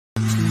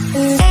Edo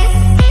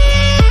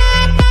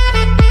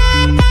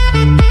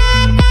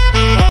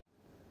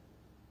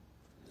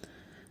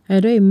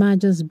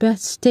emerges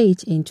best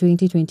state in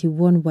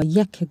 2021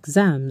 Waec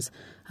exams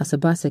as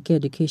Obaseki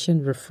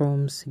education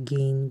reforms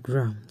gain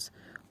grounds.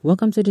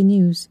 Welcome to the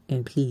news,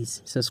 and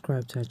please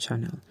subscribe to our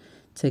channel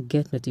to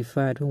get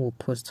notified when we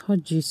post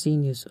hot juicy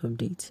news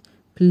updates.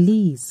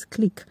 Please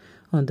click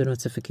on the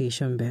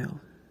notification bell.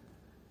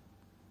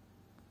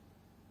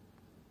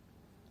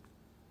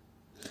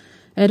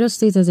 Edo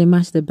State has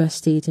emerged the best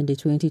state in the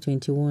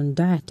 2021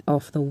 Diet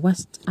of the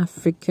West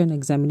African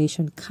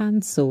Examination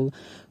Council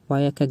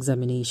Waec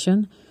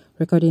examination,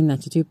 recording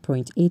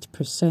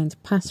 92.8%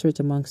 pass rate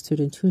among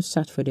students who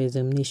sat for the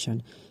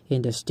examination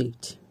in the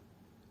state.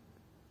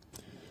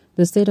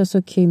 The state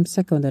also came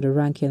second at the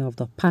ranking of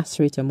the pass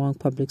rate among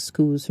public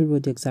schools who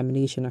wrote the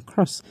examination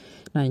across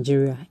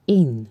Nigeria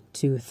in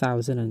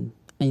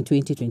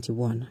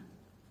 2021.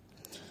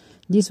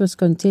 This was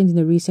contained in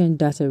the recent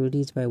data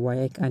released by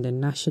Waec and the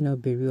National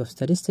Bureau of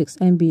Statistics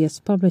 (NBS),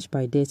 published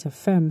by data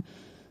firm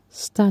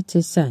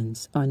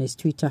StatSense on its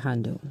Twitter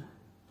handle.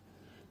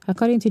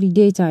 According to the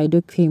data,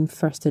 Edo came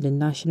first in the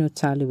national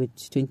tally with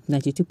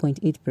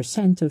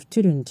 92.8% of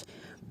students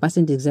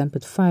passing the exam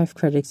with 5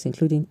 credits,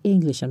 including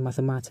English and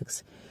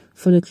mathematics,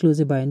 followed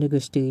closely by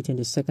Enugu State in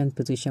the second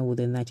position with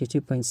a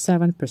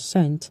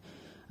 92.7%.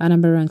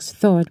 Anambra ranks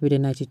third with a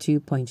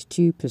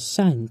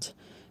 92.2%.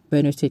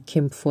 Benue State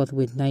came fourth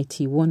with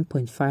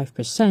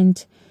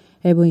 91.5%.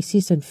 Ebonyi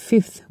sits on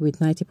fifth with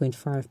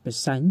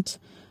 90.5%.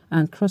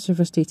 And Cross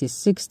River State is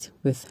sixth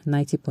with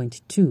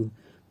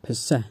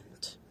 90.2%.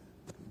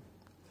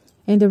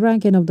 In the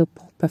ranking of the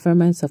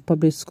performance of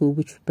public school,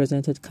 which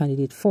represented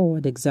candidate for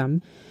the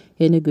exam,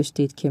 Enugu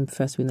State came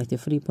first with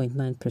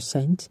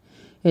 93.9%.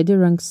 Edo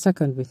ranked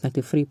second with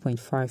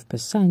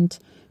 93.5%.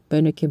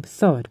 Benue came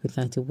third with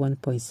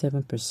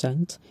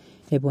 91.7%.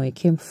 Ebonyi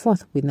came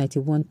fourth with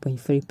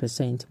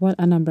 91.3%, while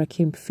Anambra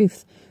came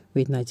fifth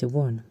with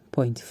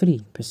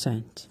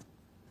 91.3%.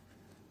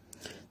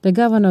 The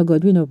Governor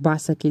Godwin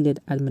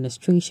Obaseki-led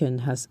administration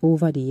has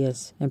over the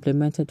years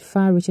implemented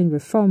far-reaching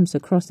reforms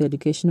across the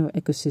educational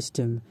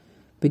ecosystem,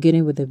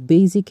 beginning with the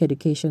basic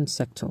education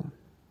sector.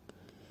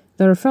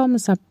 The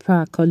reforms are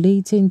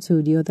percolating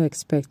to the other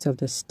aspects of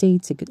the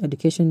state's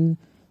education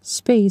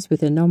space,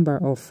 with a number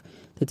of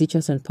the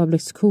teachers and public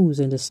schools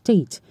in the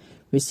state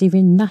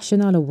receiving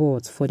national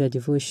awards for their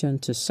devotion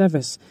to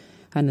service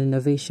and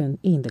innovation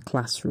in the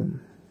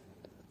classroom.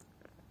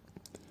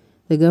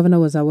 The governor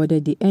was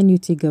awarded the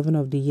NUT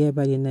Governor of the Year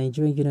by the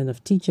Nigerian Union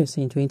of Teachers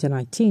in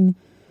 2019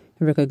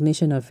 in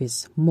recognition of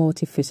his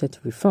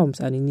multifaceted reforms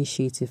and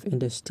initiatives in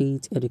the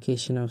state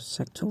educational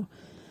sector.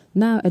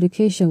 Now,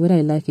 education, whether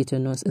I like it or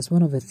not, is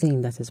one of the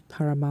things that is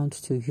paramount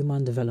to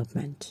human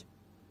development.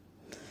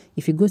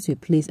 If you go to a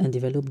place and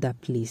develop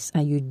that place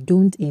and you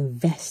don't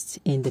invest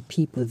in the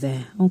people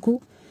there,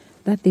 uncle,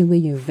 that thing where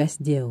you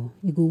invest there,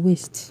 you go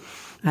waste.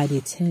 I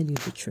did tell you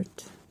the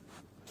truth.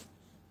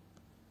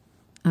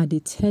 I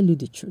did tell you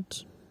the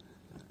truth.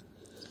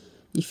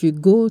 If you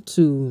go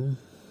to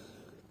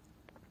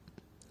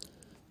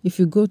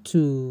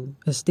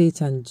a state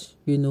and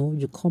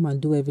you come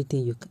and do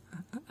everything,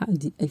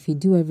 if you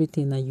do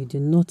everything and you do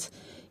not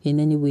in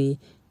any way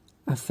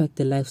affect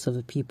the lives of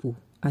the people,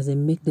 as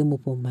in make them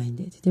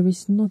open-minded, there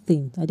is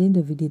nothing. At the end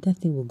of the day, that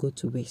thing will go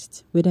to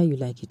waste, whether you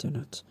like it or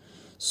not.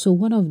 So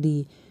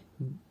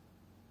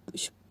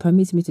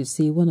permit me to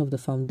say, one of the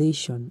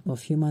foundation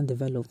of human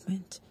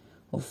development,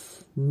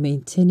 of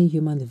maintaining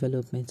human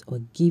development or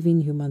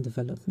giving human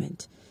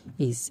development,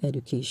 is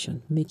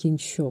education. Making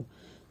sure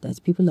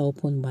that people are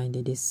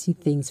open-minded, they see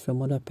things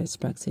from other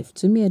perspectives.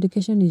 To me,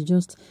 education is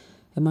just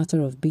a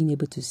matter of being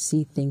able to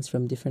see things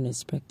from different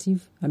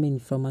perspective.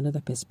 From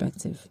another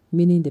perspective.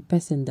 Meaning the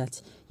person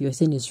that you are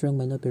saying is wrong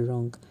might not be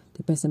wrong.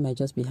 The person might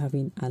just be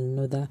having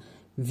another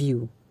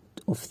view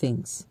of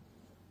things.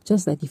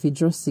 Just like if you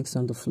draw 6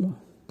 on the floor,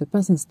 the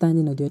person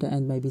standing on the other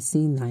end might be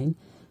seeing 9,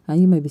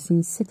 and you might be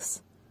seeing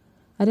 6.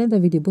 At the end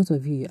of the day, both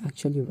of you are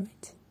actually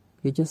right.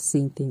 You're just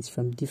seeing things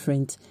from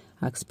different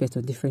aspects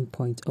or different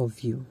point of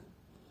view.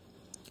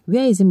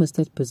 Where is Imo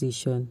State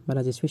position?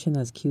 Maladministration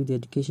has killed the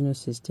educational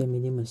system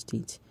in Imo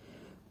State.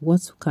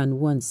 What can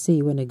one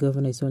say when a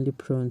governor is only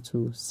prone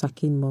to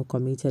sacking more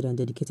committed and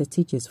dedicated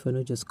teachers for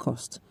no just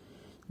cost?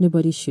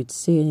 Nobody should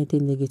say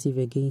anything negative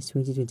against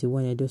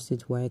 2021 Edo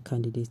State Waec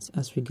candidates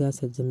as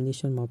regards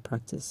examination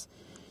malpractice.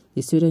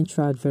 The student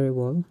tried very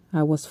well.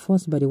 I was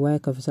forced by the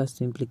Waec officers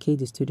to implicate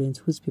the students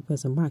whose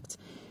papers are marked,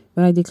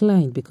 but I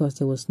declined because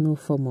there was no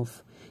form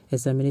of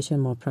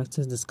examination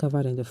malpractice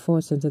discovered in the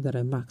 4th center that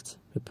I marked,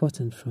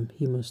 reporting from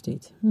Imo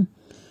State.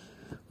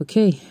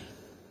 Okay.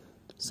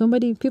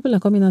 People are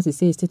coming out to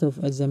say a state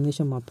of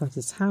examination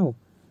malpractice. How?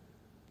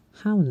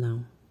 How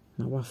now?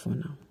 Now what for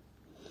now?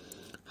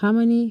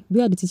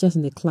 Where are the teachers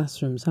in the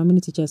classrooms? How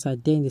many teachers are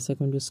there in the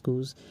secondary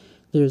schools?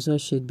 The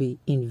results should be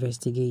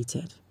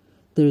investigated.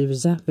 The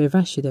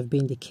reverse should have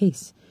been the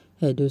case.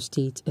 Edo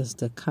State is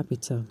the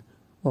capital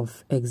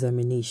of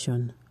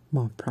examination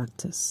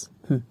malpractice.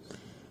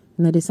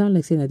 Now they sound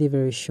like saying that they're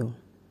very sure.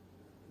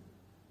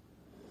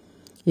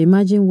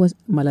 Imagine what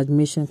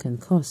maladministration can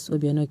cost.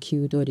 Obiano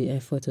killed all the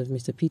effort of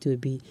Mr.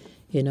 P2B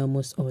in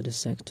almost all the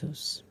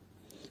sectors.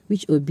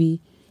 Which Obi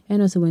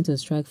and also went on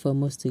strike for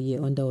almost a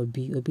year under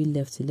Obi. Obi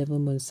left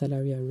 11 months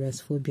salary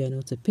arrest for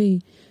Obiano to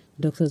pay.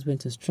 Doctors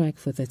went on strike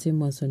for 13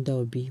 months under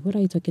Obi. What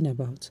are you talking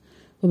about?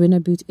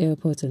 Obiano built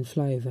airport and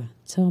flyover.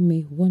 Tell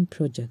me one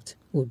project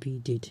Obi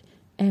did.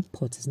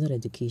 Airport is not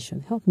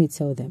education. Help me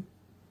tell them.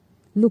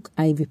 Look,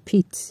 I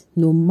repeat,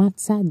 no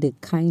matter the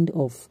kind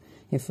of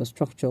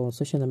infrastructure or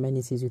social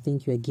amenities you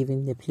think you are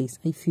giving the place,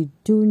 if you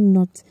do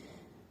not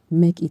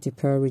make it a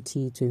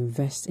priority to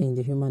invest in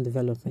the human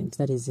development,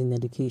 that is in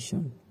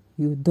education,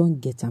 you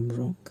don't get them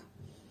wrong.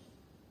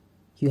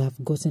 You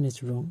have gotten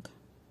it wrong.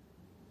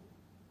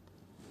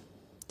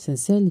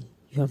 Sincerely,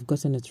 you have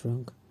gotten it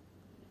wrong.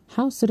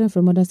 How students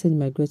from other states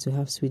migrate to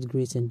have sweet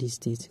grades in this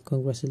state?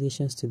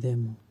 Congratulations to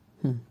them.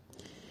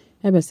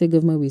 Abia State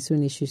government will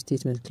soon issue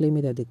statement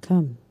claiming that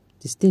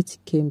the state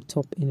came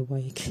top in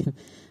Waec.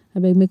 I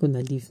beg make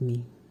una leave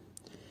me.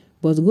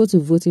 But go to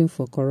voting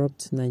for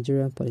corrupt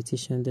Nigerian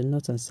politicians, the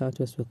North and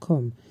Southwest will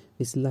come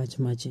with large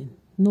margin.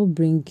 No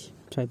bring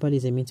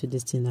tribalism into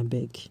this thing, I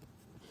beg.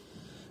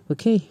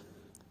 Okay.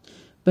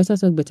 Better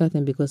talk, better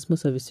thing, because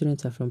most of the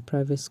students are from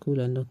private school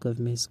and not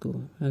government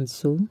school. And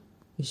so,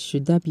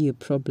 should that be a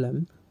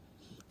problem?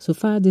 So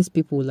far, these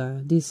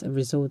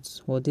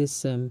results or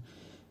this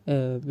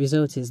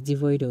result is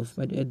devoid of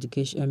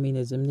education,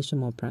 examination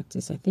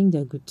malpractice. I think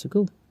they're good to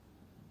go.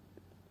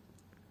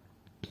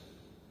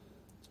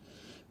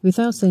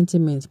 Without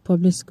sentiment,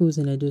 public schools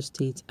in Edo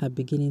State are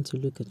beginning to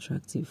look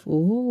attractive.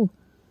 Oh,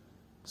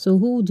 so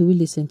who do we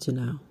listen to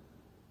now?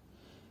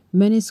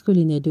 Many schools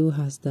in Edo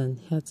had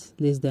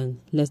less than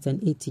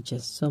 8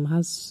 teachers.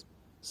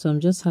 Some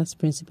just has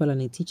principal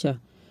and a teacher.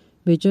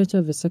 Majority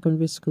of the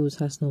secondary schools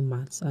has no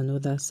maths and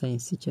other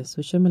science teachers.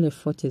 So Shemale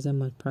fought exam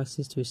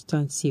malpractice to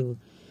stand still.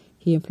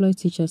 He employed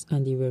teachers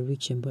and they were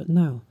reaching. But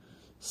now,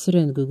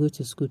 students go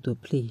to school to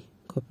play.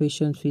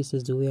 Corporation fees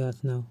is the way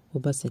out now.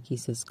 Obaseki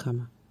says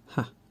karma.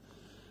 Ha.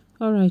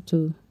 Alright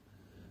too.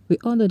 We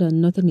all know that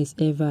nothing is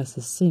ever as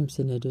it seems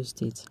in Edo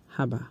State.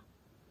 Haba.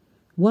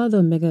 While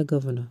the mega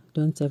governor,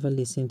 don't ever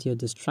listen to your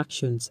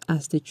distractions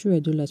as the true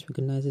Edolites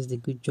recognizes the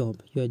good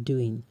job you are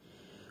doing.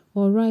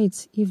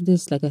 Alright, if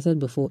this, like I said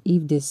before,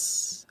 if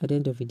this, at the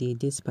end of the day,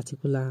 this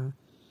particular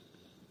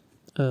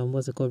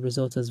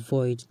result is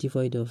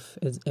devoid of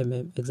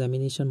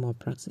examination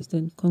malpractice,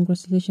 then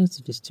congratulations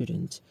to the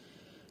student.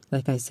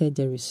 Like I said,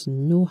 there is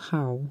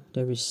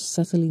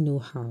certainly no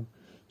how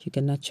you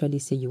can actually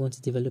say you want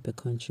to develop a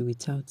country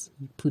without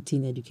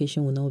putting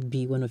education will not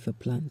be one of your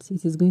plans.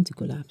 It is going to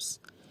collapse.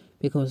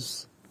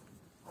 Because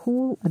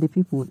who are the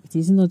people? It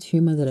is not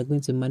humans that are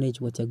going to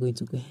manage what you're going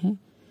to go here.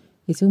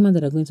 It's humans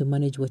that are going to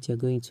manage what you're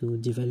going to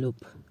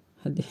develop.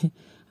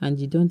 And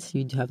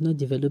you have not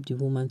developed the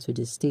woman to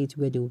the state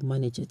where they will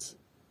manage it.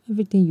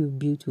 Everything you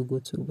build will go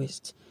to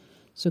waste.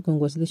 So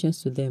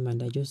congratulations to them,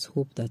 and I just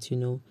hope that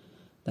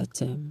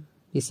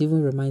this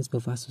even reminds me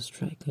of ASU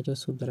strike. I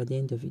just hope that at the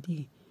end of the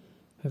day,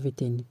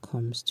 everything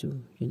comes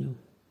to,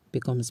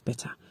 becomes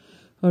better.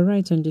 All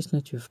right, on this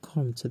note, we've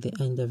come to the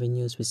end of the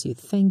news. We say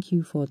thank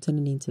you for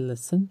tuning in to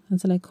listen.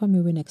 Until I come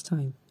your way next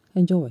time,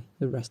 enjoy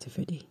the rest of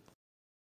your day.